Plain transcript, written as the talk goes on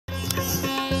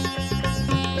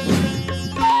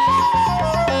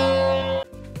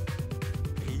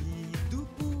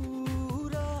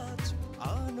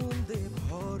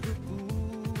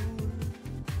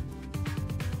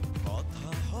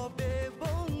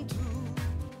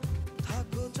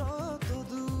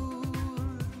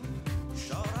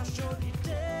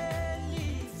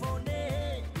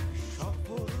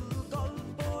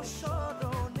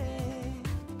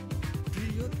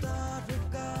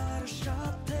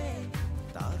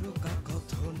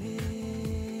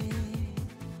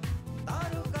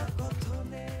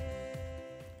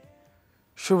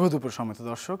শুভ দুপুর সম্মানিত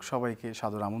দর্শক, সবাইকে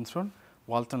সাদর আমন্ত্রণ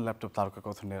ওয়ালটন ল্যাপটপ তারকা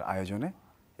কথনের আয়োজনে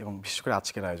এবং বিশেষ করে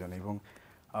আজকের আয়োজনে। এবং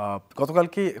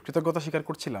গতকালকে কৃতজ্ঞতা স্বীকার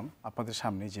করছিলাম আপনাদের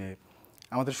সামনে যে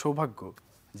আমাদের সৌভাগ্য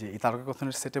যে এই তারকা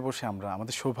কথনের সেটে বসে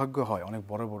আমাদের সৌভাগ্য হয় অনেক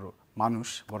বড় বড় মানুষ,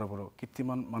 বড় বড়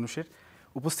কীর্তিমান মানুষের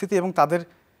উপস্থিতি এবং তাদের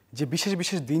যে বিশেষ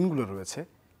বিশেষ দিনগুলো রয়েছে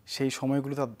সেই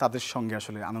সময়গুলো তাদের সঙ্গে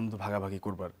আসলে আনন্দ ভাগাভাগি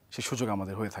করবার সেই সুযোগ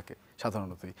আমাদের হয়ে থাকে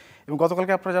সাধারণতই। এবং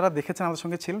গতকালকে আপনারা যারা দেখেছেন আমাদের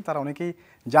সঙ্গে ছিলেন তারা অনেকেই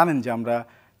জানেন যে আমরা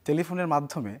টেলিফোনের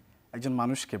মাধ্যমে একজন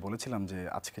মানুষকে বলেছিলাম যে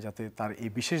আজকে যাতে তার এই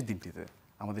বিশেষ দিনটিতে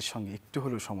আমাদের সঙ্গে একটু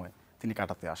হলেও সময় তিনি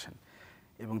কাটাতে আসেন,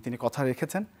 এবং তিনি কথা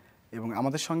রেখেছেন। এবং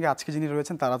আমাদের সঙ্গে আজকে যিনি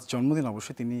রয়েছেন তার আজ জন্মদিন,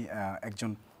 অবশ্যই তিনি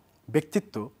একজন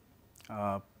ব্যক্তিত্ব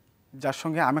যার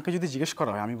সঙ্গে আমাকে যদি জিজ্ঞেস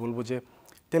করা হয় আমি বলবো যে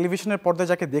টেলিভিশনের পর্দায়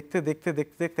যাকে দেখতে দেখতে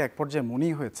দেখতে দেখতে এক পর্যায়ে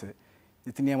মনেই হয়েছে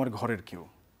যে তিনি আমার ঘরের কেউ।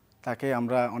 তাকে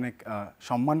আমরা অনেক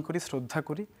সম্মান করি, শ্রদ্ধা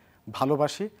করি,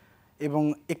 ভালোবাসি এবং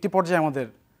একটি পর্যায়ে আমাদের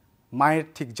মায়ের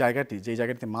ঠিক জায়গাটি, যেই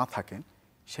জায়গাটিতে মা থাকেন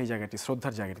সেই জায়গাটি,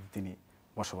 শ্রদ্ধার জায়গাটিতে তিনি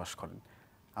বসবাস করেন।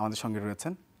 আমাদের সঙ্গে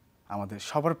রয়েছেন আমাদের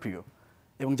সবার প্রিয়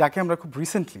এবং যাকে আমরা খুব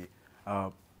রিসেন্টলি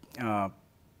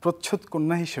প্রচ্ছদ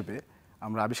কন্যা হিসেবে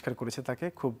আমরা আবিষ্কার করেছি, তাকে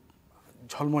খুব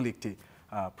ঝলমলে একটি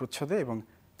প্রচ্ছদে। এবং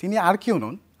তিনি আর কেউ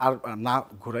নন, আর না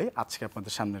ঘুরাই আজকে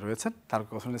আপনাদের সামনে রয়েছেন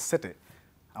তারকা কথনের সেটে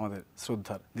আমাদের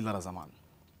শ্রদ্ধার দিলারা জামান।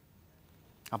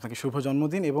 আপনাকে শুভ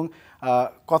জন্মদিন। এবং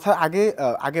কথা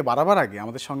আগে বাড়াবার আগে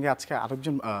আমাদের সঙ্গে আজকে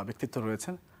আরেকজন ব্যক্তিত্ব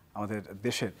রয়েছেন, আমাদের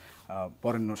দেশের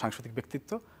বরেণ্য সাংস্কৃতিক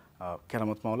ব্যক্তিত্ব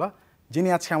কেরামত মৌলা, যিনি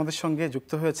আজকে আমাদের সঙ্গে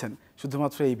যুক্ত হয়েছেন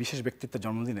শুধুমাত্র এই বিশেষ ব্যক্তিত্বের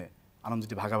জন্মদিনে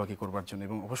আনন্দটি ভাগাভাগি করবার জন্য,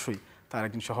 এবং অবশ্যই তার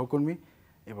একজন সহকর্মী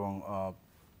এবং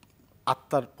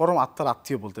পরম আত্মার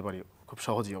আত্মীয় বলতে পারি খুব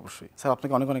সহজেই। অবশ্যই স্যার,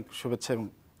 আপনাকে অনেক অনেক শুভেচ্ছা এবং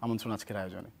আমন্ত্রণ আজকের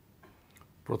আয়োজনে।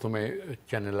 প্রথমে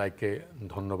চ্যানেল আইকে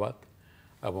ধন্যবাদ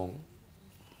এবং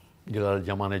দিলারা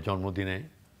জামানের জন্মদিনে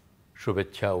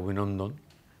শুভেচ্ছা, অভিনন্দন,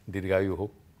 দীর্ঘায়ু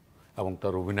হোক এবং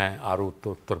তার অভিনয় আরও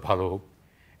উত্তর ভালো হোক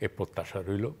এ প্রত্যাশা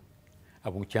রইল।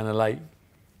 এবং চ্যানেল আই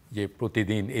যে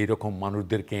প্রতিদিন এইরকম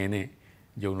মানুষদেরকে এনে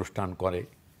যে অনুষ্ঠান করে,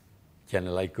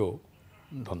 চ্যানেল আইকেও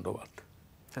ধন্যবাদ।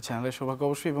 চ্যানেলের সৌভাগ্য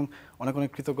অবশ্যই, এবং অনেক অনেক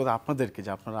কৃতজ্ঞতা আপনাদেরকে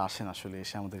যে আপনারা আসেন, আসলে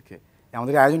এসে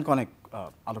আমাদের আয়োজনকে অনেক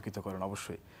আলোকিত করেন।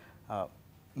 অবশ্যই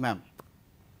ম্যাম।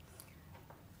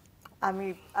 আমি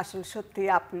আসলে সত্যি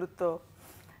আপ্লুত,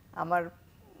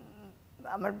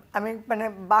 আমি মানে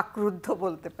বাকরুদ্ধ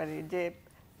বলতে পারি যে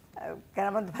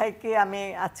কেরামত ভাইকে আমি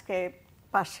আজকে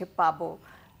পাশে পাবো।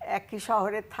 একই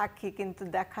শহরে থাকি কিন্তু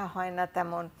দেখা হয় না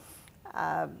তেমন,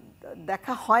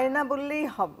 দেখা হয় না বললেই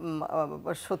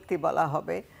সত্যি বলা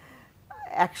হবে।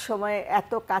 এক সময়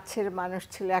এত কাছের মানুষ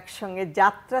ছিল, একসঙ্গে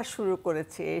যাত্রা শুরু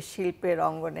করেছে এই শিল্পের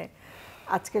অঙ্গনে।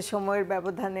 আজকে সময়ের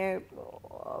ব্যবধানে,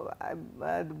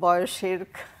 বয়সের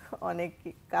অনেক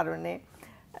কারণে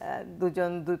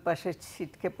দুজন দুই পাশে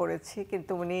ছিটকে পড়েছি,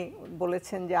 কিন্তু উনি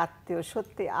বলেছেন যে আত্মীয়,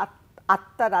 সত্যি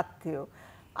আত্মার আত্মীয়।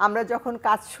 আমরা যখন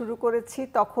কাজ শুরু করেছি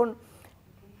তখন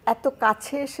এত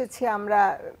কাছে এসেছি আমরা,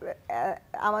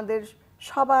 আমাদের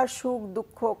সবার সুখ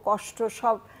দুঃখ কষ্ট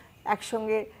সব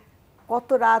একসঙ্গে। কত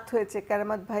রাত হয়েছে,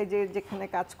 কেরামত ভাই যেখানে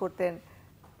কাজ করতেন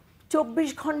 24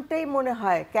 ঘন্টাই মনে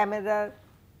হয় ক্যামেরার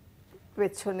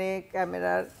পেছনে,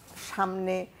 ক্যামেরার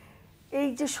সামনে। এই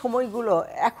যে সময়গুলো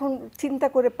এখন চিন্তা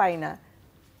করে পাই না।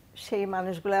 সেই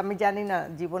মানুষগুলো, আমি জানি না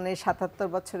জীবনে 77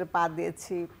 বছরে পা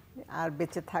দিয়েছি, আর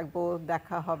বেঁচে থাকবো,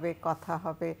 দেখা হবে, কথা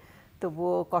হবে,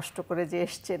 তবুও কষ্ট করে যে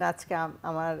এসছেন আজকে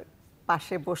আমার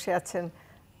পাশে বসে আছেন,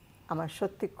 আমার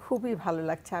সত্যি খুবই ভালো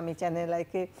লাগছে। আমি চ্যানেল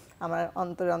আইকে আমার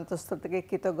অন্তঃস্থল থেকে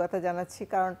কৃতজ্ঞতা জানাচ্ছি,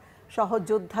 কারণ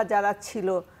সহযোদ্ধা যারা ছিল,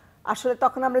 আসলে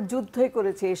তখন আমরা যুদ্ধই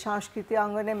করেছি এই সংস্কৃতি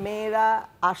অঙ্গনে। মেয়েরা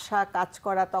আসা, কাজ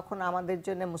করা তখন আমাদের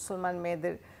জন্য মুসলমান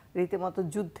মেয়েদের রীতিমতো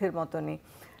যুদ্ধের মতনই।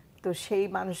 তো সেই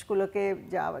মানুষগুলোকে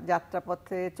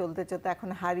যাত্রাপথে চলতে চলতে এখন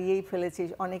হারিয়েই ফেলেছি,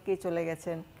 অনেকেই চলে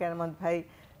গেছেন। কেরামত ভাই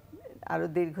আরও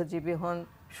দীর্ঘজীবী হন,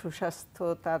 সুস্বাস্থ্য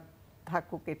তার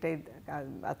থাকুক, এটাই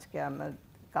আজকে আমার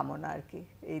কামনা আর কি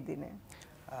এই দিনে।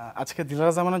 আজকে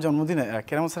দিলারা জামানের জন্মদিনে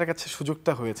কেরামত স্যারের কাছে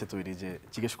সুযোগটা হয়েছে তৈরি যে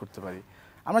জিজ্ঞেস করতে পারি।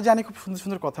 আমরা জানি খুব সুন্দর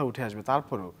সুন্দর কথা উঠে আসবে,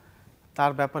 তারপরেও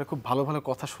তার ব্যাপারে খুব ভালো ভালো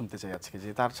কথা শুনতে চাই আজকে, যে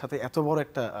তার সাথে এত বড়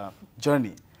একটা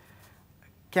জার্নি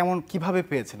কিভাবে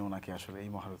পেয়েছেন ওনাকে আসলে এই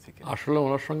মহারথীকে? আসলে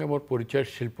ওনার সঙ্গে আমার পরিচয়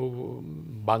শিল্প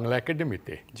বাংলা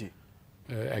একাডেমিতে জি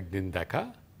একদিন দেখা,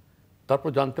 তারপর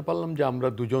জানতে পারলাম যে আমরা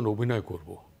দুজন অভিনয় করব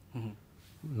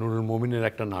নুরুল মুমিনের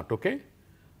একটা নাটকে।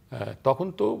 তখন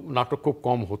তো নাটক খুব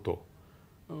কম হতো,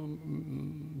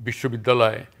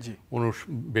 বিশ্ববিদ্যালয়ে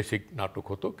বেসিক নাটক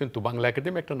হতো, কিন্তু বাংলা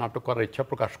একাডেমি একটা নাটক করার ইচ্ছা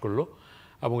প্রকাশ করলো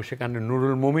এবং সেখানে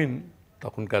নুরুল মুমিন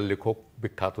তখনকার লেখক,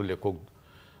 বিখ্যাত লেখক,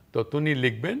 তো তিনি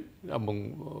লিখবেন এবং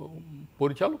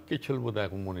পরিচালক কে ছিল বোধহয়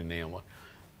এখন মনে নেই আমার।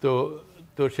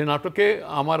 তো সে নাটকে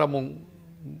আমার এবং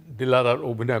দিলারার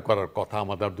অভিনয় করার কথা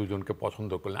আমাদের দুজনকে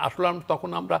পছন্দ করলেন। আসলে তখন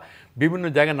আমরা বিভিন্ন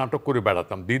জায়গায় নাটক করে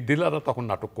বেড়াতাম, দিলারা তখন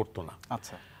নাটক করতো না।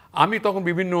 আচ্ছা, আমি তখন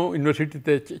বিভিন্ন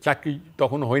ইউনিভার্সিটিতে চাকরি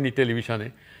তখন হয়নি টেলিভিশনে,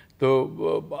 তো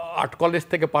আর্ট কলেজ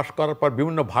থেকে পাশ করার পর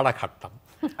বিভিন্ন ভাড়া খাটতাম,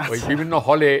 ওই বিভিন্ন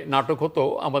হলে নাটক হতো,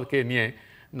 আমাদেরকে নিয়ে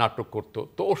নাটক করতো।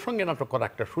 তো ওর সঙ্গে নাটক করার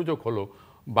একটা সুযোগ হলো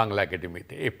বাংলা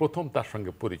একাডেমিতে, এই প্রথম তার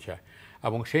সঙ্গে পরিচয়।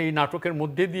 এবং সেই নাটকের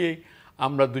মধ্যে দিয়েই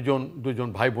আমরা দুজন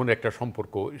ভাই বোনের একটা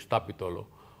সম্পর্ক স্থাপিত হলো।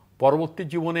 পরবর্তী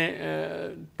জীবনে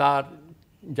তার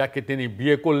যাকে তিনি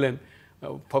বিয়ে করলেন,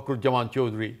 ফখরুজ্জামান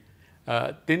চৌধুরী,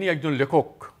 তিনি একজন লেখক,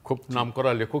 খুব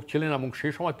নামকরা লেখক ছিলেন এবং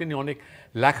সেই সময় তিনি অনেক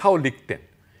লেখাও লিখতেন।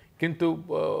 কিন্তু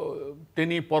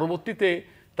তিনি পরবর্তীতে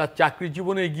তার চাকরি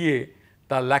জীবনে গিয়ে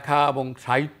তার লেখা এবং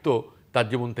সাহিত্য তার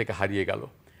জীবন থেকে হারিয়ে গেল।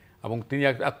 এবং তিনি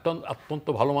অত্যন্ত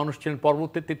ভালো মানুষ ছিলেন।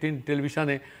 পরবর্তীতে তিনি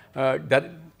টেলিভিশনে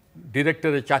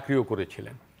ডিরেক্টরের চাকরিও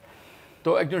করেছিলেন। তো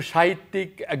একজন সাহিত্যিক,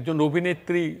 একজন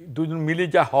অভিনেত্রী, দুজন মিলে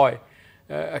যা হয়,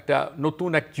 একটা নতুন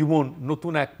এক জীবন,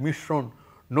 নতুন এক মিশ্রণ,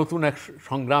 নতুন এক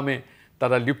সংগ্রামে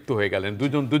তারা লিপ্ত হয়ে গেলেন,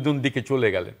 দুজন দিকে চলে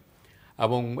গেলেন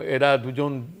এবং এরা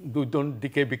দুজন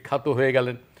দিকে বিখ্যাত হয়ে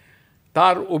গেলেন।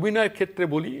 তার অভিনয়ের ক্ষেত্রে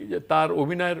বলি যে তার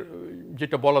অভিনয়ের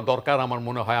যেটা বলা দরকার আমার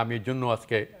মনে হয়, আমি এর জন্য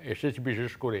আজকে এসেছি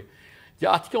বিশেষ করে, যে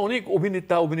আজকে অনেক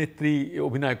অভিনেতা অভিনেত্রী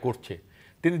অভিনয় করছে।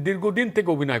 তিনি দীর্ঘদিন থেকে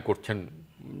অভিনয় করছেন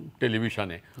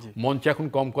টেলিভিশনে, মঞ্চে এখন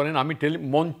কম করেন।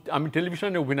 আমি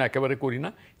টেলিভিশনে অভিনয় একেবারে করি না,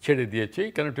 ছেড়ে দিয়েছি,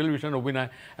 কারণ টেলিভিশনে অভিনয়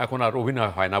এখন আর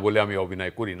অভিনয় হয় না বলে আমি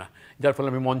অভিনয় করি না, যার ফলে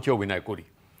আমি মঞ্চে অভিনয় করি।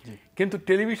 কিন্তু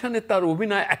টেলিভিশনে তার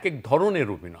অভিনয় এক এক ধরনের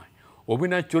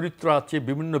অভিনয় চরিত্র আছে,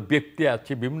 বিভিন্ন ব্যক্তি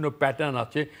আছে, বিভিন্ন প্যাটার্ন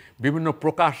আছে, বিভিন্ন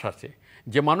প্রকাশ আছে।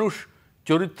 যে মানুষ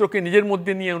চরিত্রকে নিজের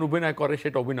মধ্যে নিয়ে অভিনয় করে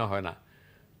সেটা অভিনয় হয় না,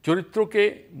 চরিত্রকে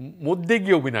মধ্যে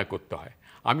গিয়ে অভিনয় করতে হয়।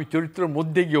 আমি চরিত্রের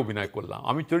মধ্যে গিয়ে অভিনয় করলাম,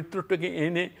 আমি চরিত্রটাকে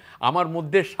এনে আমার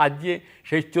মধ্যে সাজিয়ে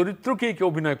সেই চরিত্রকেই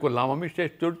অভিনয় করলাম, আমি সেই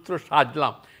চরিত্র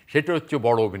সাজলাম, সেটা হচ্ছে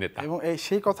বড় অভিনেতা। এবং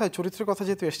সেই কথায় চরিত্রের কথা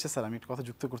যেহেতু এসছে স্যার, আমি একটা কথা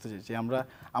যুক্ত করতে চাই যে আমরা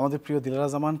আমাদের প্রিয় দিলারা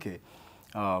জামানকে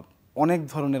অনেক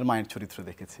ধরনের মায়ের চরিত্র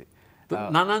দেখেছি,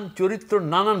 নানান চরিত্র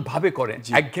নানান ভাবে করেন,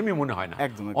 একঘেয়েমি মনে হয় না।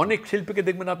 অনেক শিল্পীকে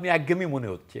দেখবেন আপনি একঘেয়েমি মনে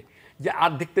হচ্ছে, যে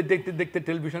আর দেখতে দেখতে দেখতে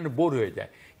টেলিভিশনে বোর হয়ে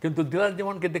যায়, কিন্তু দিলারা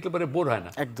জামানকে দেখলে পরে বোর হয়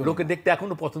না, লোকে দেখতে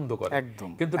এখনো পছন্দ করে।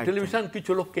 কিন্তু টেলিভিশন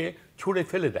কিছু লোককে ছুঁড়ে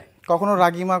ফেলে দেয়, কখনো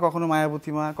রাগিমা, কখনো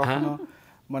মায়াবতী মা, কখনো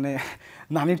মানে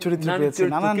নানির চরিত্র পেয়েছে,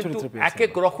 নানান চরিত্র পেয়েছে, এক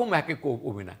এক রকম এক এক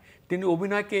অভিনয়। তিনি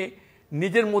অভিনয়কে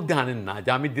নিজের মধ্যে আনেন না, যে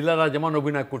আমি দিলারা জামান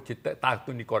অভিনয় করছি তা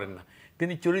তিনি করেন না,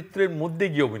 তিনি চরিত্রের মধ্যে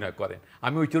গিয়ে অভিনয় করেন।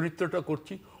 আমি ওই চরিত্রটা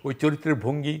করছি, ওই চরিত্রের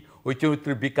ভঙ্গি, ওই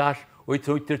চরিত্রের বিকাশ, ওই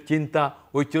চরিত্রের চিন্তা,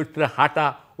 ওই চরিত্রের হাঁটা,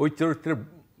 ওই চরিত্রের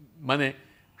মানে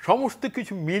সমস্ত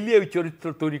কিছু মিলিয়ে ওই চরিত্র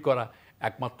তৈরি করা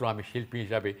একমাত্র আমি শিল্পী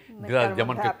হিসাবে দিলারা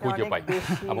জামানকে খুঁজে পাই।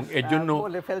 এবং এর জন্য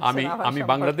আমি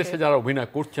বাংলাদেশে যারা অভিনয়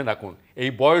করছেন এখন এই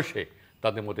বয়সে,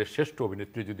 তাদের মধ্যে শ্রেষ্ঠ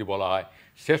অভিনেত্রী যদি বলা হয়,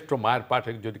 শ্রেষ্ঠ মায়ের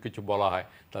পাঠে যদি কিছু বলা হয়,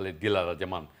 তাহলে দিলারা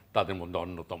জামান তাদের মধ্যে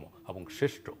অন্যতম এবং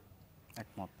শ্রেষ্ঠ।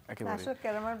 আসলে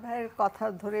কেরামত ভাইয়ের কথা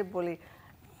ধরে বলি,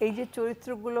 এই যে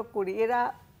চরিত্রগুলো করি, এরা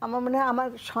আমার মনে হয় আমার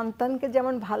সন্তানকে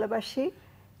যেমন ভালোবাসি,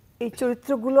 এই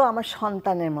চরিত্রগুলো আমার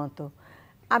সন্তানের মতো।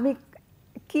 আমি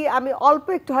অল্প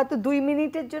একটু হয়তো 2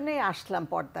 মিনিটের জন্যই আসলাম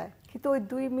পর্দায়, কিন্তু ওই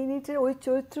 2 মিনিটের ওই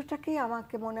চরিত্রটাকেই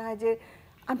আমাকে মনে হয় যে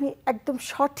আমি একদম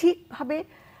সঠিকভাবে,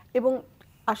 এবং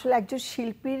আসলে একজন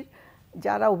শিল্পীর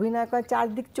যারা অভিনয় করে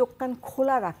চারদিক চোখ কান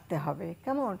খোলা রাখতে হবে,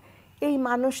 কেমন এই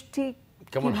মানুষটি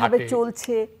কিভাবে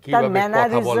চলছে, তার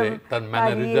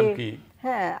ম্যানারিজম কি।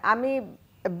 হ্যাঁ, আমি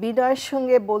বিনয়ের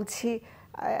সঙ্গে বলছি,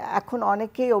 এখন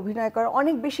অনেকেই অভিনয় করে,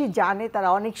 অনেক বেশি জানে, তারা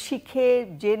অনেক শিখে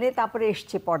জেনে তারপরে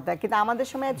এসছে পর্দায়, কিন্তু আমাদের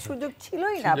সময় এত সুযোগ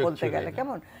ছিলই না বলতে গেলে,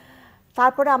 কেমন।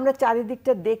 তারপরে আমরা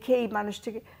চারিদিকটা দেখে এই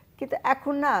মানুষটিকে, কিন্তু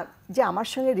এখন না, যে আমার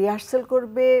সঙ্গে রিহার্সাল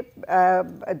করবে,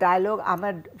 ডায়লগ,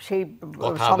 আমার সেই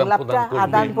সংলাপটা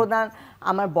আদান প্রদান,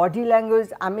 আমার বডি ল্যাঙ্গুয়েজ,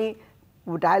 আমি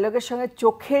ডায়লগের সঙ্গে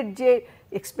চোখের যে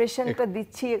এক্সপ্রেশনটা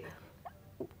দিচ্ছি,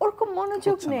 ওরকম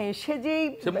মনোযোগ নেই।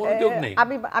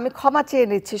 আমি ক্ষমা চেয়ে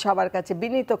নিচ্ছি সবার কাছে,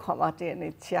 বিনীত ক্ষমা চেয়ে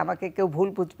নিচ্ছি, আমাকে কেউ ভুল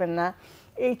বুঝবেন না।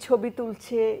 এই ছবি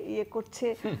তুলছে, ইয়ে করছে,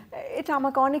 এটা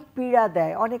আমাকে অনেক পীড়া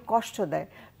দেয়, অনেক কষ্ট দেয়।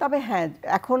 তবে হ্যাঁ,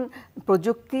 এখন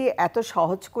প্রযুক্তি এত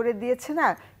সহজ করে দিয়েছে না,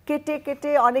 কেটে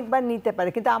কেটে অনেকবার নিতে পারে,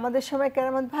 কিন্তু আমাদের সময়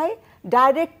কেরামত ভাই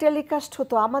ডাইরেক্ট টেলিকাস্ট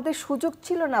হতো, আমাদের সুযোগ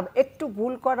ছিল না একটু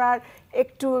ভুল করার,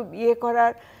 একটু ইয়ে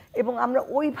করার, এবং আমরা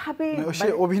ওইভাবে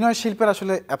অভিনয় শিল্পের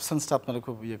আসলে অ্যাবসেন্সটা আপনারা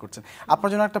খুব ইয়ে করছেন। আপনার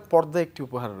জন্য একটা পর্দায় একটি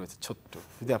উপহার রয়েছে ছোট্ট,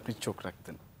 যদি আপনি চোখ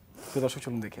রাখতেন। তো দর্শক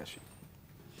চলুন দেখে আসি।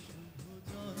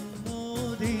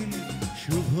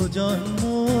 শুভ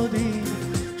জন্মদিন,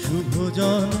 শুভ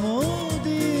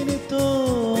জন্মদিন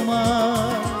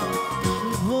তোমার,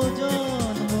 শুভ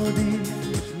জন্মদিন,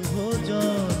 শুভ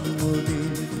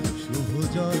জন্মদিন, শুভ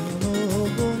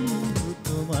জন্মদিন।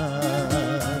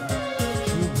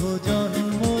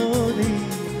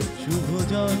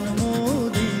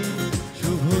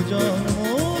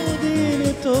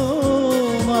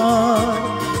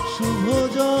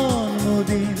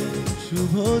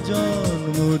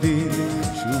 জন্মদিন,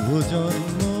 শুভ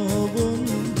জন্ম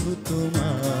বন্ধু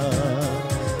তোমার,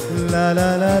 লা লা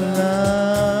লা লা।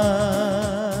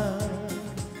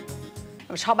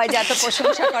 সবাই যে এত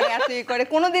প্রশংসা করে, এত করে,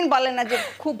 কোনোদিন বলে না যে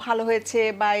খুব ভালো হয়েছে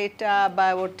বা এটা বা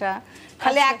ওটা,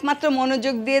 খালি একমাত্র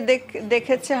মনোযোগ দিয়ে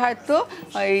দেখেছে হয়তো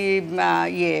ওই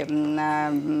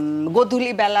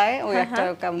গোধূলি বেলায় ওই একটা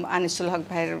আনিসুল হক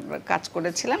ভাইয়ের কাজ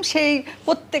করেছিলাম, সেই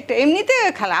প্রত্যেকটা এমনিতে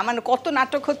খেলা আমার কত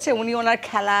নাটক হচ্ছে, উনি ওনার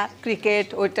খেলা ক্রিকেট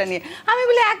ওইটা নিয়ে, আমি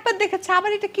বলি একবার দেখেছি,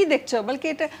 আবার এটা কি দেখছো, বলকি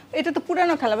এটা তো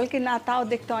পুরানো খেলা, বলকি না তাও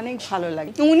দেখতে অনেক ভালো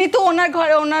লাগে। উনি তো ওনার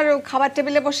ঘরে ওনার খাবার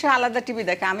টেবিলে বসে আলাদা টিভি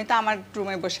দেখে, আমি তো আমার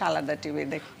রুমে বসে আলাদা টিভি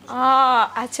দেখি।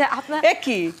 আচ্ছা, আপনার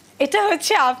কি এটা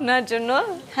হচ্ছে আপনার জন্য।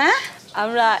 হ্যাঁ,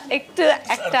 আমরা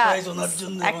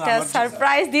একটা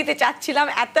সারপ্রাইজ দিতে চাচ্ছিলাম,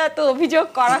 এত অভিযোগ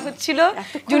করা হচ্ছিল,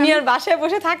 জুনিয়র বাসায়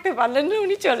বসে থাকতে পারলেন না,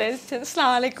 উনি চলে এসেছেন।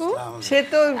 আসসালামু আলাইকুম। সে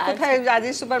তো কোথায়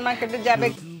আজিজ সুপার মার্কেটে যাবে।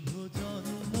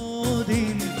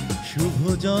 শুভ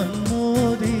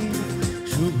জন্মদিন,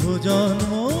 শুভ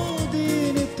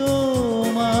জন্মদিন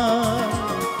তোমার,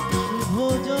 শুভ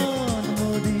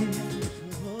জন্মদিন,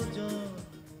 শুভ জন্ম।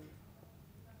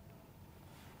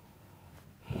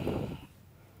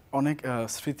 অনেক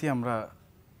স্মৃতি আমরা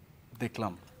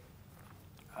দেখলাম।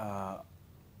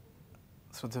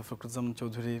 শ্রদ্ধেয় ফখরুজ্জামান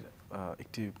চৌধুরীর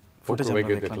একটি ফুটেজ আমরা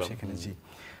দেখলাম সেখানে। জি,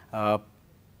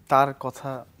 তার কথা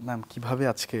ম্যাম কিভাবে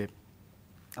আজকে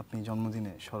আপনি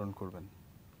জন্মদিনে স্মরণ করবেন?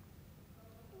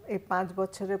 এই 5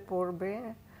 বছরে পূর্বে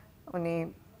উনি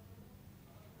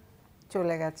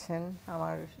চলে গেছেন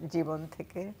আমার জীবন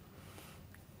থেকে,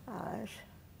 আর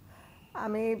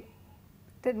আমি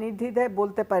এটা নির্দ্বিধায়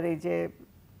বলতে পারি যে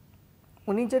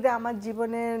উনি যদি আমার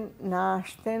জীবনে না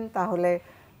আসতেন তাহলে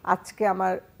আজকে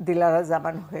আমার দিলারা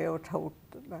জামান হয়ে ওঠা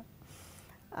উঠত না।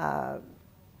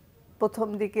 প্রথম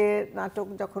দিকে নাটক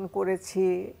যখন করেছি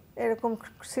এরকম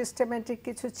সিস্টেমেটিক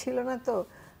কিছু ছিল না, তো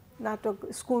নাটক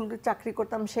স্কুল চাকরি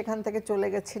করতাম, সেখান থেকে চলে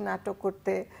গেছি নাটক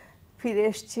করতে, ফিরে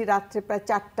এসেছি রাত্রে প্রায়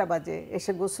 4টা বাজে,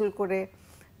 এসে গোসল করে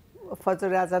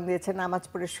ফজরে আজান দিয়েছেন, নামাজ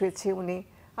পড়ে শুয়েছি, উনি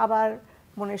আবার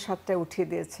মনে 7টায় উঠিয়ে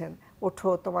দিয়েছেন, ওঠো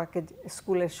তোমাকে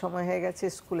স্কুলের সময় হয়ে গেছে,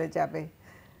 স্কুলে যাবে।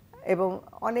 এবং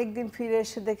অনেক দিন ফিরে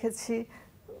এসে দেখেছি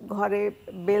ঘরে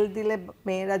বেল দিলে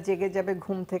মেয়েরা জেগে যাবে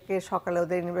ঘুম থেকে, সকালে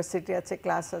ওদের ইউনিভার্সিটি আছে,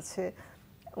 ক্লাস আছে,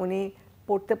 উনি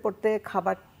পড়তে পড়তে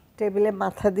খাবার টেবিলে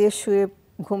মাথা দিয়ে শুয়ে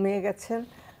ঘুমিয়ে গেছেন,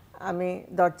 আমি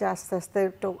দরজা আস্তে আস্তে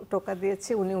টোকা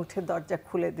দিয়েছি, উনি উঠে দরজা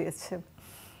খুলে দিয়েছেন।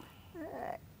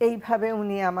 এইভাবে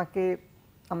উনি আমাকে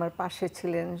আমার পাশে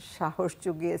ছিলেন, সাহস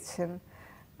জুগিয়েছেন।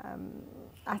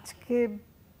 আজকে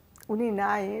উনি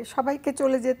নাই, সবাইকে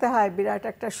চলে যেতে হয়, বিরাট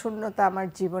একটা শূন্যতা আমার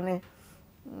জীবনে।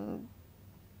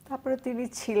 তারপরে তিনি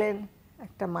ছিলেন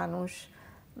একটা মানুষ,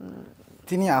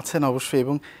 তিনি আছেন অবশ্যই।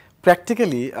 এবং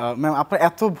প্র্যাকটিক্যালি ম্যাম আপনার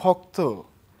এত ভক্ত,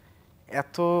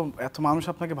 এত এত মানুষ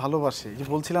আপনাকে ভালোবাসে, যে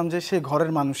বলছিলাম যে সে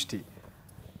ঘরের মানুষটি,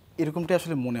 এরকমটাই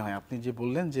আসলে মনে হয়। আপনি যে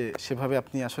বললেন যে সেভাবে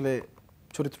আপনি আসলে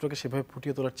চরিত্রটাকে সেভাবে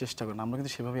ফুটিয়ে তোলার চেষ্টা করেন, আমরা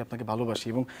কিন্তু সেভাবেই আপনাকে ভালোবাসি।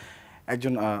 এবং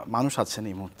একজন মানুষ আছেন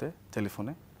এই মুহূর্তে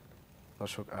টেলিফোনে,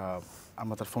 দর্শক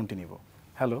আমরা তার ফোনটি নিব।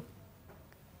 হ্যালো,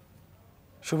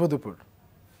 শুভ দুপুর।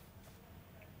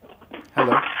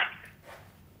 হ্যালো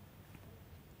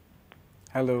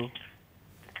হ্যালো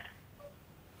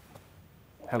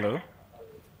হ্যালো,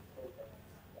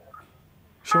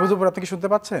 শুভ দুপুর, আপনি কি শুনতে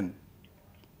পাচ্ছেন?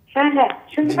 হ্যাঁ হ্যাঁ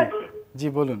শুনতে পাচ্ছি। জি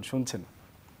বলুন, শুনছেন?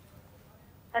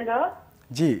 হ্যালো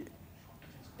জি,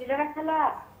 দিলারা খালা,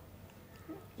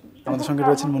 আমাদের সঙ্গে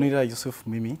রয়েছেন মনিরা ইউসুফ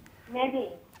মিমি। মেবি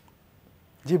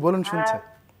জি বলুন, শুনছেন।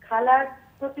 খালার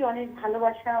প্রতি অনেক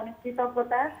ভালোবাসা, অনেক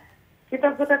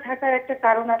কৃতজ্ঞতা থাকার একটা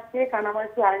কারণ আছে, কারণ আমার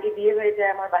একটু আগে বিয়ে হয়ে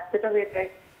যায়, আমার বাচ্চাটা হয়ে যায়,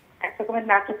 এক রকমের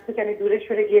নাটক থেকে আমি দূরে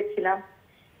সরে গিয়েছিলাম।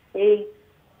 এই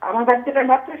আমার বাচ্চাটার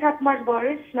মাত্র 7 মাস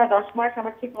বয়স না 10 মাস,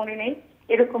 আমার ঠিক মনে নেই,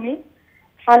 এরকমই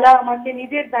খালা আমাকে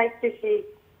নিজের দায়িত্বে সেই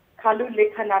খালুর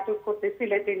লেখা নাটক করতে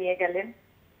সিলেটে নিয়ে গেলেন।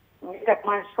 এটা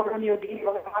আমার স্মরণীয় দিন।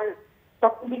 এবং আমার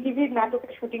তখন বিটিভির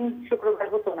নাটকের শুটিং শুক্রবার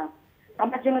হতো না,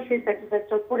 আমার জন্য সেই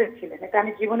স্যাক্রিফাইসটা করেছিলেন, এটা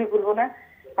আমি জীবনে ভুলবো না।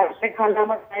 আর সে খালা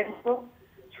আমার মায়ের মতো,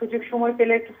 সুযোগ সময়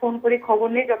পেলে একটু ফোন করে খবর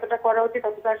নেই, যতটা করা উচিত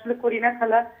ততটা আসলে করি না।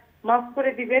 খালা মাফ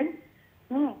করে দিবেন।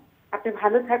 আপনি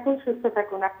ভালো থাকুন, সুস্থ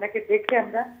থাকুন, আপনাকে দেখে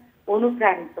আমরা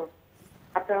অনুপ্রাণিত।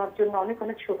 আপনার জন্য অনেক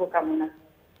অনেক শুভকামনা।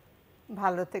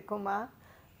 ভালো থেকো মা,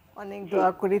 অনেক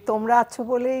দোয়া করি, তোমরা আছো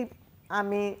বলেই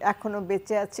আমি এখনো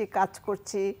বেঁচে আছি, কাজ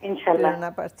করছি, ইনশাআল্লাহ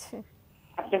প্রেরণা পাচ্ছি।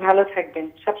 আপনি ভালো থাকবেন,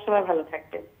 সবসময় ভালো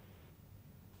থাকবেন।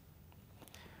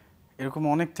 এরকম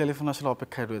অনেক টেলিফোন আসলে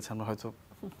অপেক্ষায় রয়েছে, আমরা হয়তো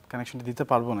কানেকশনটা দিতে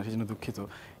পারবো না, সেই জন্য দুঃখিত।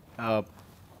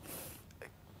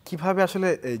 কিভাবে আসলে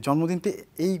জন্মদিনটি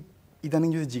এই ইদানিং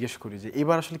যদি জিজ্ঞেস করি যে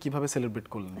এবার আসলে কিভাবে সেলিব্রেট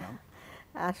করলেন ম্যাম?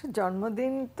 আসলে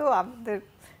জন্মদিন তো আমাদের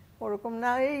ওরকম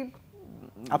না, এই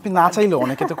আপনি না চাইলেও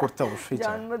অনেকে তো করতে অবশ্যই চায়।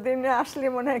 জন্মদিনে আসলে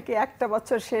মনে হয় কি একটা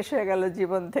বছর শেষ হয়ে গেল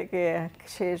জীবন থেকে,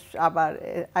 শেষ, আবার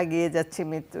এগিয়ে যাচ্ছি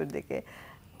মৃত্যুর দিকে।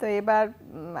 তো এবার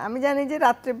আমি জানি যে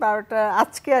রাত্রে 12টা,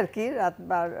 আজকে আর কি রাত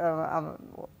 12,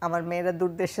 আমার মেয়েরা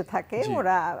দূর দেশে থাকে,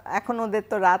 ওরা এখন ওদের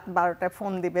তো রাত 12টায়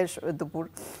ফোন দিবে দুপুর,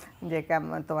 যে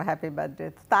তোমার হ্যাপি বার্থডে।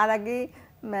 তার আগেই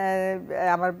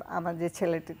আমার যে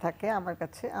ছেলেটি থাকে আমার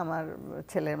কাছে, আমার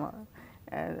ছেলে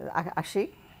আশিক,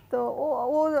 তো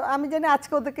ও আমি জানি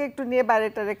আজকে ওদেরকে একটু নিয়ে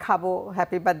বাইরেটারে খাবো,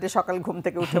 হ্যাপি বার্থডে, সকাল ঘুম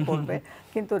থেকে উঠে পড়বে।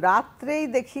 কিন্তু রাত্রেই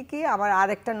দেখি কি আমার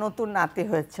আরেকটা নতুন নাতি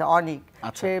হয়েছে, অনিক।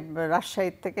 সে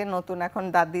রাজশাহী থেকে নতুন, এখন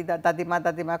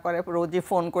দাদিমা করে, রোজই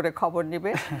ফোন করে খবর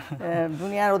নিবে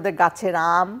দুনিয়ার ওদের গাছের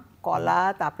আম, কলা,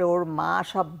 তারপরে ওর মা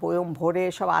সব বয়ম ভরে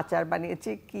সব আচার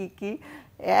বানিয়েছে, কি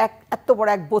এত বড়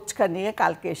এক বোচকা নিয়ে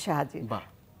কালকে এসে হাজির।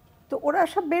 তো ওরা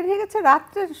সব বের হয়ে গেছে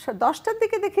রাত্রে 10টার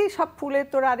দিকে, দেখি সব ফুলের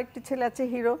তোরা, আরেকটি ছেলে আছে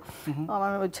হিরো,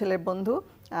 আমার ওই ছেলের বন্ধু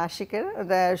আশিকের,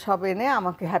 সব এনে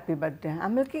আমাকে হ্যাপি বার্থডে।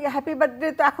 আমি কি হ্যাপি বার্থডে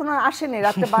তো এখন আর আসেনি,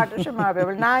 রাত্রে 12টার সময় হবে,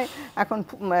 না এখন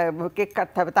কেক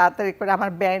কাটতে হবে তাড়াতাড়ি করে।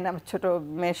 আমার বেআইন, আমার ছোটো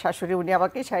মেয়ের শাশুড়ি, উনি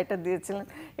আমাকে শাড়িটা দিয়েছিলেন,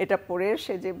 এটা পরে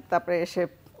সেজে তারপরে এসে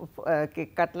কেক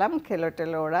কাটলাম, খেলো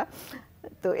টেলো ওরা।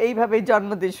 তো এইভাবেই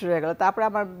জন্মদিন শুরু হয়ে গেল। তারপরে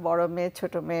আমার বড় মেয়ে,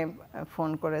 ছোট মেয়ে ফোন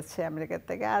করেছে আমেরিকা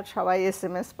থেকে, আর সবাই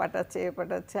SMS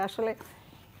পাঠাচ্ছে। আসলে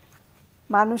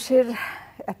মানুষের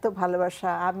এত ভালোবাসা।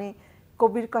 আমি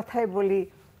কবির কথাই বলি,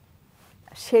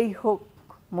 সেই হোক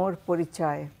মোর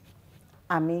পরিচয়,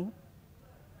 আমি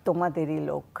তোমাদেরই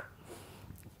লোক।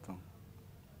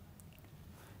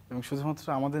 এবং শুধুমাত্র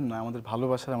আমাদের না, আমাদের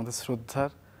ভালোবাসার, আমাদের শ্রদ্ধার,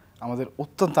 আমাদের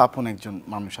অত্যন্ত আপন একজন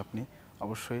মানুষ আপনি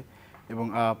অবশ্যই। এবং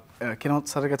কেরামত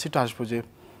স্যারের কাছে একটু আসবো, যে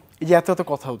এই যে এত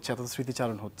কথা হচ্ছে, এত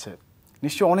স্মৃতিচারণ হচ্ছে,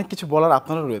 নিশ্চয়ই অনেক কিছু বলার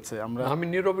আপনারও রয়েছে। আমি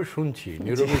নীরবে শুনছি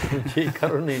এই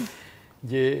কারণে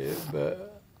যে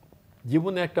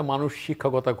জীবনে একটা মানুষ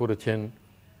শিক্ষকতা করেছেন,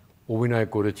 অভিনয়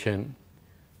করেছেন,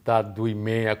 তার 2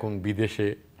 মেয়ে এখন বিদেশে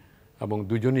এবং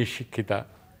দুজনই শিক্ষিতা,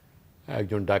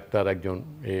 একজন ডাক্তার, একজন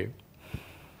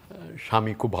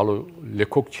স্বামী খুব ভালো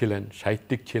লেখক ছিলেন,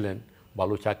 সাহিত্যিক ছিলেন,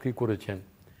 ভালো চাকরি করেছেন।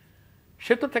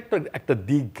 সেটা তো একটা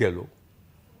দিক গেল।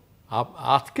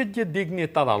 আজকের যে দিক নিয়ে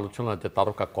তার আলোচনা, যে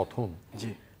তারকা কথন,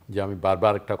 যে আমি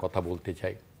বারবার একটা কথা বলতে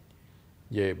চাই,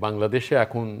 যে বাংলাদেশে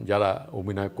এখন যারা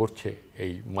অভিনয় করছে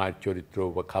এই মায়ের চরিত্র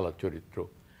বা খালার চরিত্র,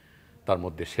 তার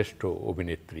মধ্যে শ্রেষ্ঠ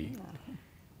অভিনেত্রী,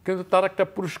 কিন্তু তার একটা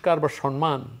পুরস্কার বা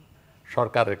সম্মান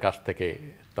সরকারের কাছ থেকে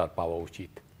তার পাওয়া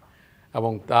উচিত।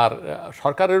 এবং তার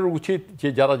সরকারের উচিত যে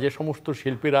যারা যে সমস্ত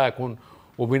শিল্পীরা এখন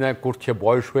অভিনয় করছে,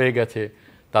 বয়স হয়ে গেছে,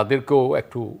 তাদেরকেও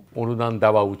একটু অনুদান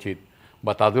দেওয়া উচিত,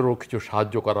 বা তাদেরও কিছু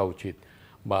সাহায্য করা উচিত,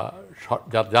 বা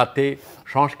যাতে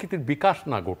সংস্কৃতির বিকাশ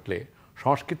না ঘটলে,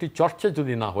 সংস্কৃতির চর্চা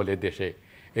যদি না হলে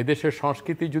এদেশের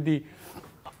সংস্কৃতি যদি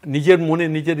নিজের মনে,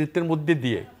 নিজের রীতির মধ্যে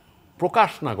দিয়ে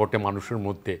প্রকাশ না ঘটে মানুষের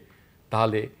মধ্যে,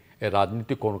 তাহলে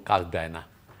রাজনীতি কোনো কাজ দেয় না।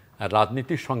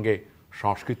 রাজনীতির সঙ্গে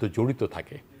সংস্কৃতি জড়িত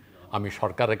থাকে। আমি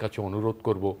সরকারের কাছে অনুরোধ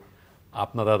করব,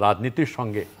 আপনারা রাজনীতির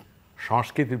সঙ্গে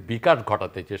সংস্কৃতির বিকাশ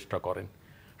ঘটাতে চেষ্টা করেন।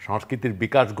 সংস্কৃতির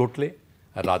বিকাশ ঘটলে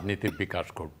রাজনীতির বিকাশ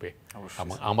ঘটবে।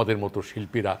 আমাদের মতো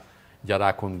শিল্পীরা যারা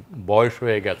এখন বয়স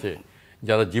হয়ে গেছে,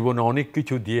 যারা জীবনে অনেক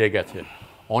কিছু দিয়ে গেছে,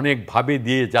 অনেকভাবে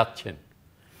দিয়ে যাচ্ছেন,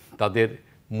 তাদের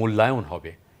মূল্যায়ন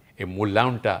হবে। এই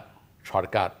মূল্যায়নটা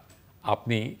সরকার,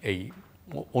 আপনি এই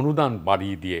অনুদান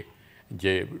বাড়িয়ে দিয়ে,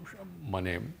 যে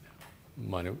মানে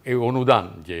এই অনুদান,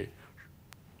 যে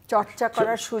চর্চা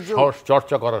করার সুযোগ,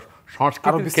 চর্চা করার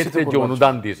সংস্কৃতির ক্ষেত্রে যে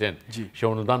অনুদান দিয়েছেন, সে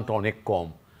অনুদানটা অনেক কম।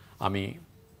 আমি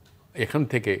এখান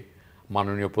থেকে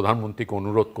মাননীয় প্রধানমন্ত্রীকে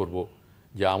অনুরোধ করব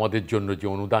যে আমাদের জন্য যে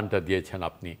অনুদানটা দিয়েছেন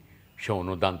আপনি, সে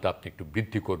অনুদানটা আপনি একটু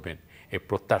বৃদ্ধি করবেন, এই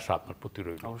প্রত্যাশা আপনার প্রতি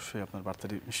রইল। অবশ্যই আপনার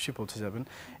বার্তাটি নিশ্চয়ই পৌঁছে যাবেন।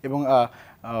 এবং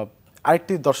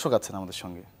আরেকটি দর্শক আছেন আমাদের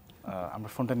সঙ্গে, আমরা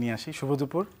ফোনটা নিয়ে আসি। শুভ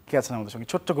দুপুর, কে আছেন আমাদের সঙ্গে?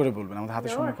 ছোট্ট করে বলবেন, আমাদের হাতে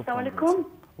সময় খুব কম।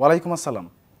 ওয়ালাইকুম আসসালাম।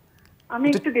 আমি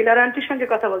একটু দিলারা আন্টির সঙ্গে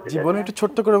কথা বলতে চাই। জীবনে একটু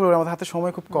ছোট্ট করে বলবেন, আমাদের হাতে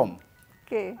সময় খুব কম।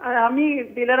 আর আমি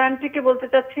দিলারা আন্টিকে বলতে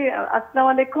চাচ্ছি আসসালামু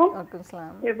আলাইকুম,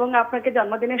 এবং আপনাকে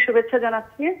জন্মদিনের শুভেচ্ছা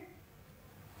জানাচ্ছি।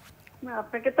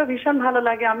 আপনাকে তো ভীষণ ভালো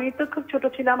লাগে। আমি তো খুব ছোট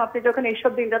ছিলাম আপনি যখন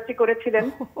এইসব দিনরাত্রি করেছিলেন,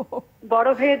 বড়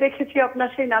হয়ে দেখেছি আপনার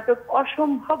সেই নাটক,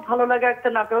 অসম্ভব ভালো লাগা একটা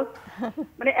নাটক,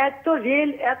 মানে এত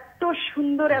রিয়েল, এত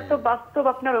সুন্দর, এত বাস্তব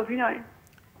আপনার অভিনয়,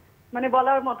 মানে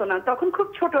বলার মতো না। তখন খুব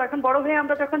ছোট, এখন বড় হয়ে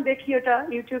আমরা যখন দেখি ওটা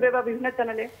ইউটিউবে বা বিভিন্ন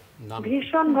চ্যানেলে,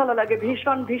 ভীষণ ভালো লাগে,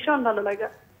 ভীষণ ভালো লাগে।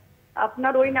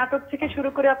 আপনার ওই নাটক থেকে শুরু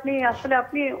করে আপনি আসলে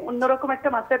অন্যরকম একটা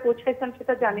মাত্রায় পৌঁছাইছেন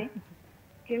সেটা জানি,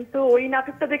 কিন্তু ওই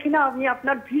নাটকটা দেখি না আমি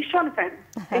আপনার ভীষণ ফ্যান।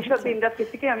 এইসব দিন রাত্রি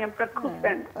থেকে আমি আপনার খুব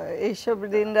ফ্যান। এইসব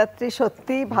দিন রাত্রি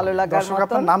সত্যি ভালো লাগার দর্শক মতো।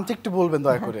 আপনার নামটা একটু বলবেন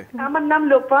দয়া করে। আমার নাম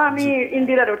লোপা, আমি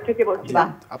ইন্দিরা রোড থেকে বলছিলাম।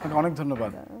 আপনাকে অনেক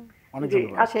ধন্যবাদ, অনেক জি,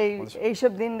 ধন্যবাদ। সেই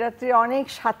এইসব দিন রাত্রি অনেক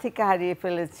সাথীকে হারিয়ে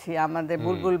ফেলেছি। আমাদের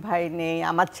বুলবুল ভাই নেই,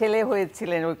 আমার ছেলে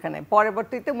হয়েছিলেন ওইখানে।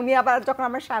 পরবর্তীতে উনি আবার যখন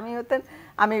আমার স্বামী হতেন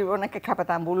আমি ওনাকে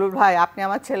খেপাতাম, বুলবুল ভাই আপনি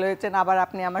আমার ছেলে হয়েছেন, আবার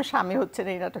আপনি আমার স্বামী হচ্ছেন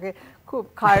এই নাটকে। খুব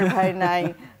খায়ের ভাই নাই,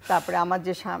 তারপরে আমার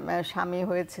যে স্বামী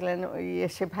হয়েছিলেন ওই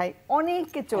এসে ভাই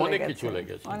অনেকে চলে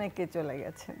গেছেন, অনেকে চলে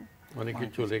গেছেন, অনেকে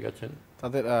চলে গেছেন।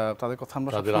 তাদের কথা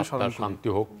আমরা তাদের সবসময় আত্মার স্মরণ করি। শান্তি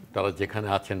হোক, তারা যেখানে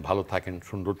আছেন ভালো থাকেন,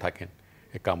 সুন্দর থাকেন,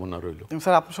 এ কামনা রইল।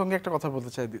 স্যার আপনার সঙ্গে একটা কথা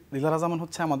বলতে চাই, দিলারা জামান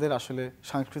হচ্ছে আমাদের আসলে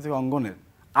সাংস্কৃতিক অঙ্গনের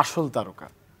আসল তারকা,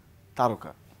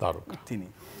 তারকা তারকা তিনি।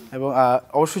 এবং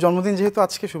অবশ্যই জন্মদিন যেহেতু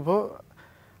আজকে শুভ,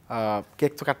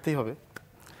 কেক তো কাটতেই হবে।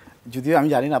 যদিও আমি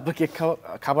জানি না আপনার কেক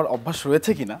খাবার অভ্যাস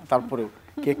রয়েছে কিনা, তারপরেও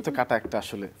কেক তো কাটা একটা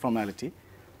আসলে ফর্মালিটি।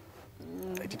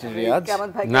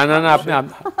 না না না, আপনি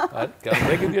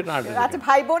আচ্ছা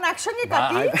ভাই বোন একসঙ্গে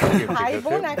কাটি, ভাই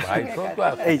বোন একসঙ্গে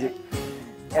কাটি। এই যে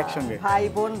একসঙ্গে ভাই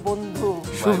বোন বন্ধু,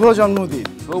 শুভ জন্মদিন,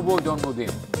 শুভ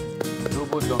জন্মদিন,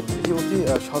 শুভ জন্মদিন। এটি অতি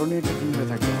স্মরণীয় একটা দিন হয়ে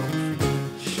থাকবে।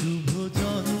 শুভ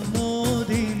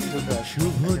জন্মদিন,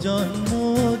 শুভ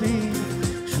জন্মদিন,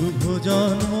 শুভ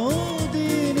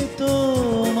জন্মদিন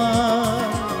তোমার,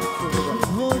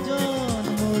 শুভ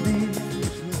জন্মদিন,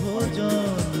 শুভ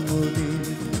জন্মদিন,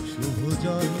 শুভ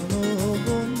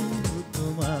জন্মবন্ধু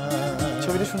তোমার।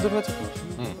 ছবিটা সুন্দর হয়েছে তো?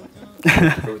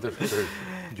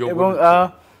 এবং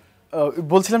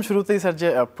বলছিলাম শুরুতেই স্যার যে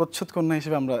প্রচ্ছদ কন্যা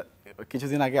হিসেবে আমরা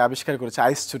কিছুদিন আগে আবিষ্কার করেছি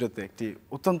আইস চুরেতে, একটি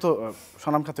অত্যন্ত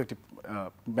স্বনামখ্যাত একটি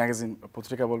ম্যাগাজিন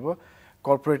পত্রিকা বলবো,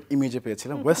 কর্পোরেট ইমেজে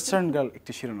পেয়েছিলাম ওয়েস্টার্ন গার্ল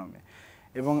একটি শিরোনামে।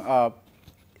 এবং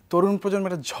তরুণ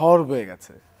প্রজন্মের একটা ঝড় বয়ে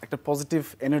গেছে, একটা পজিটিভ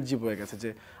এনার্জি বয়ে গেছে, যে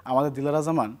আমাদের দিলারা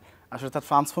জামান আসলে তার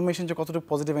ট্রান্সফরমেশন যে কতটুকু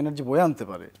পজিটিভ এনার্জি বয়ে আনতে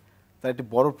পারে তার একটি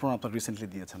বড় প্রমাণ আপনার রিসেন্টলি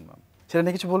দিয়েছেন ম্যাম। সেটা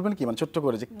নিয়ে কিছু বলবেন কি, মানে ছোট্ট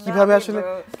করে যে কিভাবে আসলে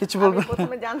কিছু বলবেন?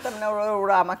 প্রথমে জানতাম না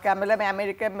ওরা আমাকে, আমি বললাম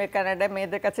আমেরিকা কানাডা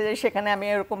মেয়েদের কাছে যাই, সেখানে আমি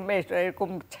এরকম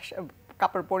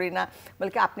কাপড় পরি না,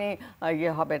 বলকে আপনি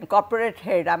ইয়ে হবেন কর্পোরেট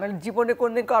হেড। আমি জীবনে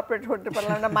কোনদিন কর্পোরেট হতে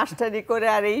পারলাম না, মাস্টারি করে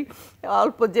আর এই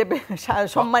অল্প যে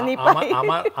সম্মানই পাই।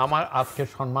 আমার আজকে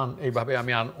সম্মান এইভাবে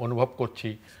আমি অনুভব করছি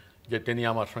যে তিনি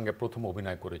আমার সঙ্গে প্রথম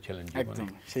অভিনয় করেছিলেন জীবনে।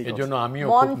 এই জন্য আমিও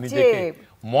খুব নিজেকে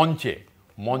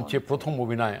মঞ্চে প্রথম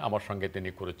অভিনয় আমার সঙ্গে তিনি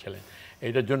করেছিলেন,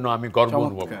 এটার জন্য আমি গর্ব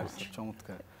অনুভব করছি।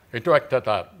 চমৎকার। এটাও একটা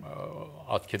তার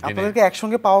আজকের দিনে আপনাদেরকে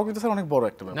একসঙ্গে পাওয়া কিন্তু স্যার অনেক বড়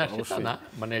একটা ব্যাপার। না সেটা না,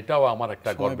 মানে এটাও আমার একটা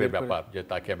গর্বের ব্যাপার যে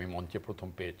তাকে আমি মঞ্চে প্রথম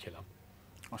পেয়েছিলাম।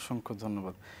 অসংখ্য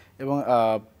ধন্যবাদ। এবং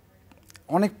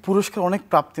অনেক পুরস্কার, অনেক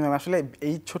প্রাপ্তি ম্যাম। আসলে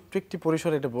এই ছোট্ট একটি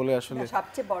পরিসরে এটা বলে আসলে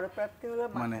সবচেয়ে বড় প্রাপ্তি হলো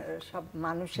মানে সব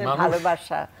মানুষের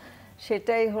ভালোবাসা।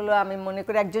 সেটাই হলো আমি মনে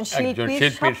করি একজন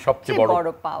শিল্পীর সবচেয়ে বড়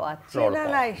পাওয়া। চেনা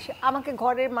নাই, আমাকে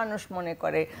ঘরের মানুষ মনে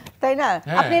করে, তাই না?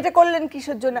 আপনি এটা করলেন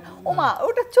কিসের জন্য? ওমা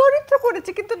ওটা চরিত্র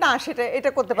করেছে, কিন্তু না সেটা এটা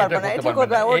করতে পারবো না, এটা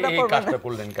করবে না, ওটা করবে না,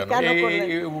 কেন করলেন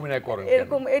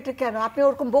এরকম, এটা কেন আপনি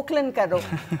ওরকম বকলেন কেন?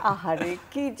 আহারে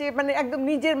কি যে মানে একদম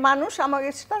নিজের মানুষ, আমাকে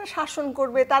তারা শাসন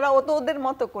করবে, তারা ওদের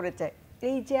মতো করে চায়।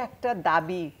 এই যে একটা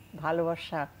দাবি,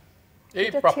 ভালোবাসা, এই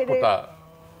প্রাপ্যতা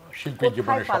শিল্পীর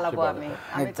জীবনে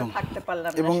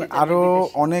এবং আরো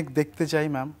অনেক দেখতে চাই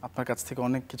ম্যাম আপনার কাছ থেকে,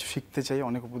 অনেক কিছু শিখতে চাই,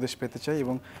 অনেক উপদেশ পেতে চাই।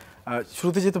 এবং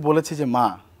শুরুতে যেহেতু বলেছি যে মা,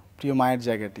 প্রিয় মায়ের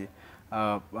জায়গাটি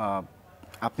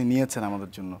আপনি নিয়েছেন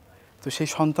আমাদের জন্য, তো সেই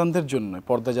সন্তানদের জন্য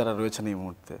পর্দা যারা রয়েছেন এই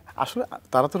মুহূর্তে, আসলে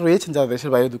তারা তো রয়েছেন যারা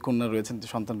দেশের বাইরে, কন্যা রয়েছেন,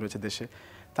 সন্তান রয়েছে দেশে,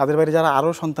 তাদের বাইরে যারা আরো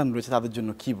সন্তান রয়েছে তাদের জন্য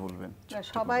কি বলবেন?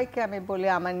 সবাইকে আমি বলি,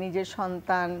 আমার নিজের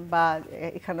সন্তান বা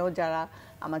এখানেও যারা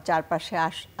আমার চারপাশে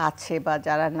আছে বা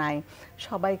যারা নাই,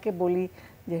 সবাইকে বলি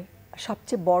যে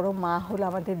সবচেয়ে বড় মা হলো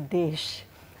আমাদের দেশ।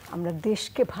 আমরা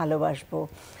দেশকে ভালোবাসবো।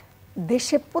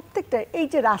 দেশে প্রত্যেকটা, এই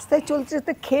যে রাস্তায় চলতে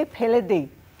চলতে খেয়ে ফেলে দেই,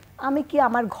 আমি কি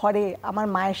আমার ঘরে আমার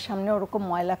মায়ের সামনে ওরকম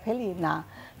ময়লা ফেলি? না।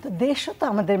 তো দেশও তো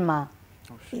আমাদের মা।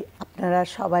 আপনারা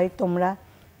সবাই তোমরা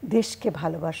দেশকে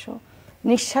ভালোবাসো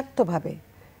নিঃস্বার্থভাবে।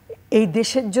 এই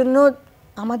দেশের জন্য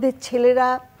আমাদের ছেলেরা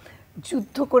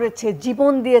যুদ্ধ করেছে,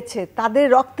 জীবন দিয়েছে, তাদের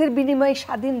রক্তের বিনিময়ে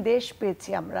স্বাধীন দেশ পেয়েছি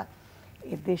আমরা।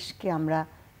 এই দেশকে আমরা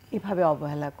এভাবে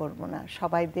অবহেলা করব না।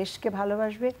 সবাই দেশকে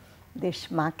ভালোবাসবে, দেশ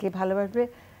মাকে ভালোবাসবে,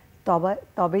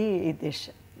 তবেই এই দেশ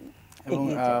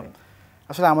এগিয়ে যাবে।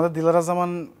 আসলে আমাদের দিলারা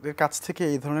জামানের কাছ থেকে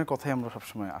এই ধরনের কথাই আমরা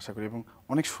সবসময় আশা করি, এবং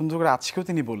অনেক সুন্দর করে আজকেও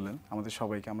তিনি বললেন আমাদের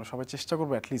সবাইকে। আমরা সবাই চেষ্টা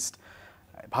করবো অ্যাটলিস্ট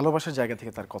ভালোবাসার জায়গা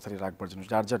থেকে তার কথাটি রাখবার জন্য,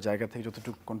 যার যার জায়গা থেকে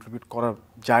যতটুকু কন্ট্রিবিউট করা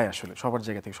যায় আসলে সবার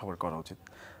জায়গা থেকে সবার করা উচিত।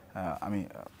 আমি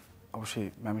অবশ্যই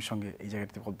ম্যামের সঙ্গে এই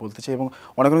জায়গাটিতে বলতে চাই। এবং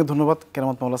অনেক অনেক ধন্যবাদ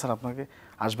কেরামত মৌলা স্যার আপনাকে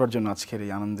আসবার জন্য আজকের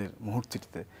এই আনন্দের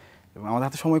মুহূর্তটিতে। এবং আমাদের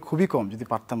হাতে সময় খুবই কম, যদি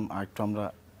পারতাম একটু আমরা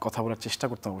কথা বলার চেষ্টা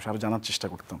করতাম, অবশ্যই আরও জানার চেষ্টা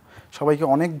করতাম। সবাইকে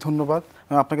অনেক ধন্যবাদ,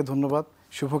 আপনাকে ধন্যবাদ,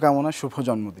 শুভকামনা, শুভ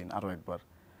জন্মদিন আরও একবার।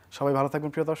 সবাই ভালো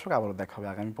থাকবেন প্রিয় দর্শক, আবারও দেখা হবে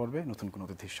আগামী পর্বে নতুন কোনো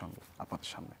অতিথির সঙ্গে আপনাদের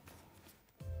সামনে।